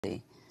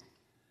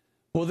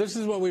Well, this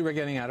is what we were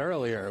getting at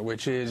earlier,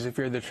 which is if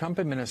you're the Trump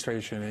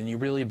administration and you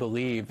really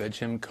believe that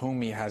Jim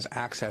Comey has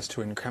access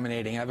to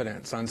incriminating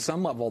evidence, on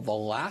some level, the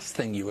last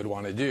thing you would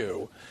want to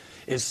do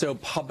is so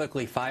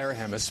publicly fire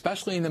him,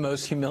 especially in the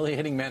most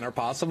humiliating manner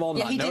possible,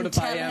 not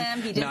notify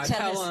him, not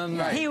tell him.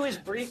 Right. He was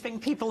briefing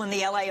people in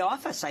the L.A.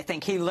 office, I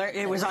think. It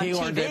was on TV. He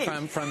learned it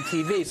from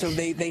TV. So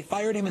they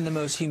fired him in the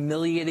most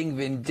humiliating,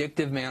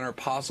 vindictive manner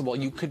possible.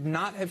 You could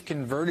not have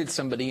converted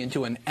somebody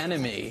into an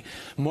enemy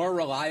more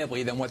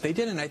reliably than what they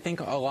did. And I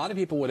think a lot of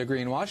people would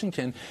agree in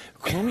Washington,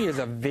 Comey is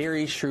a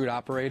very shrewd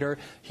operator.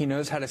 He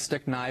knows how to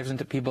stick knives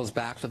into people's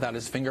backs without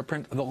his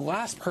fingerprint. The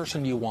last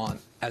person you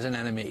want as an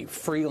enemy,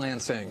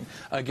 freelancing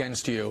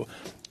against you,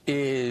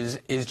 is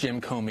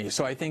Jim Comey.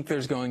 So I think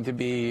there's going to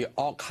be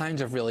all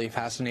kinds of really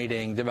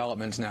fascinating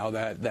developments now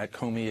that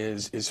Comey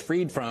is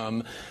freed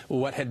from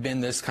what had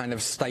been this kind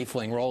of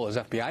stifling role as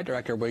FBI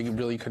director where you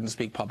really couldn't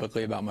speak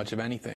publicly about much of anything.